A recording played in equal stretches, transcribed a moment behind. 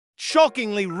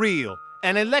Shockingly real,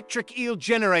 an electric eel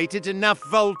generated enough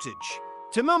voltage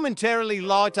to momentarily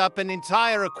light up an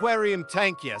entire aquarium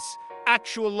tank. Yes,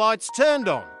 actual lights turned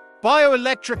on.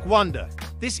 Bioelectric wonder.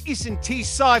 This isn't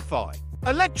sci-fi.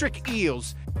 Electric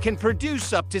eels can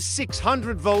produce up to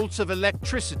 600 volts of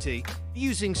electricity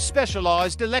using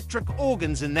specialized electric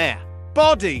organs in their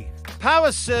body.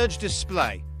 Power surge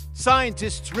display.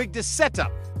 Scientists rigged a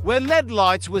setup where LED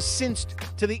lights were synced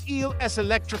to the eel's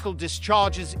electrical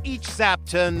discharges. Each zap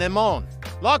turned them on,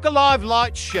 like a live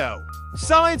light show.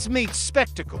 Science meets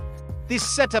spectacle. This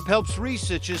setup helps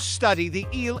researchers study the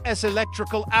eel's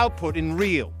electrical output in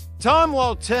real time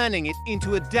while turning it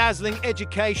into a dazzling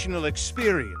educational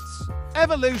experience.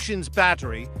 Evolution's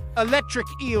battery. Electric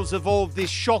eels evolved this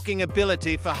shocking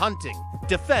ability for hunting,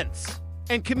 defense,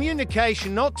 and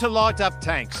communication, not to light up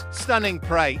tanks, stunning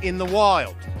prey in the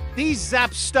wild. These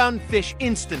zaps stun fish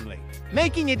instantly,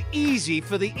 making it easy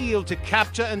for the eel to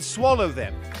capture and swallow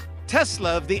them.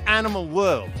 Tesla of the animal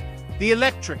world. The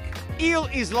electric eel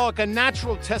is like a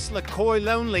natural Tesla coil,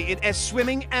 only it is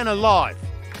swimming and alive.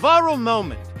 Viral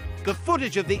moment. The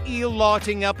footage of the eel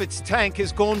lighting up its tank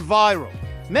has gone viral,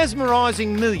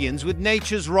 mesmerizing millions with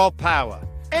nature's raw power.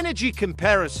 Energy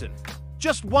comparison.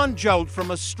 Just one jolt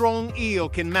from a strong eel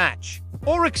can match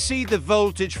or exceed the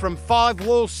voltage from 5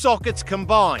 wall sockets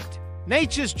combined.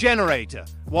 Nature's generator,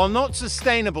 while not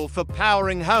sustainable for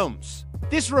powering homes.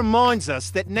 This reminds us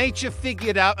that nature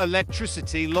figured out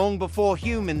electricity long before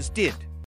humans did.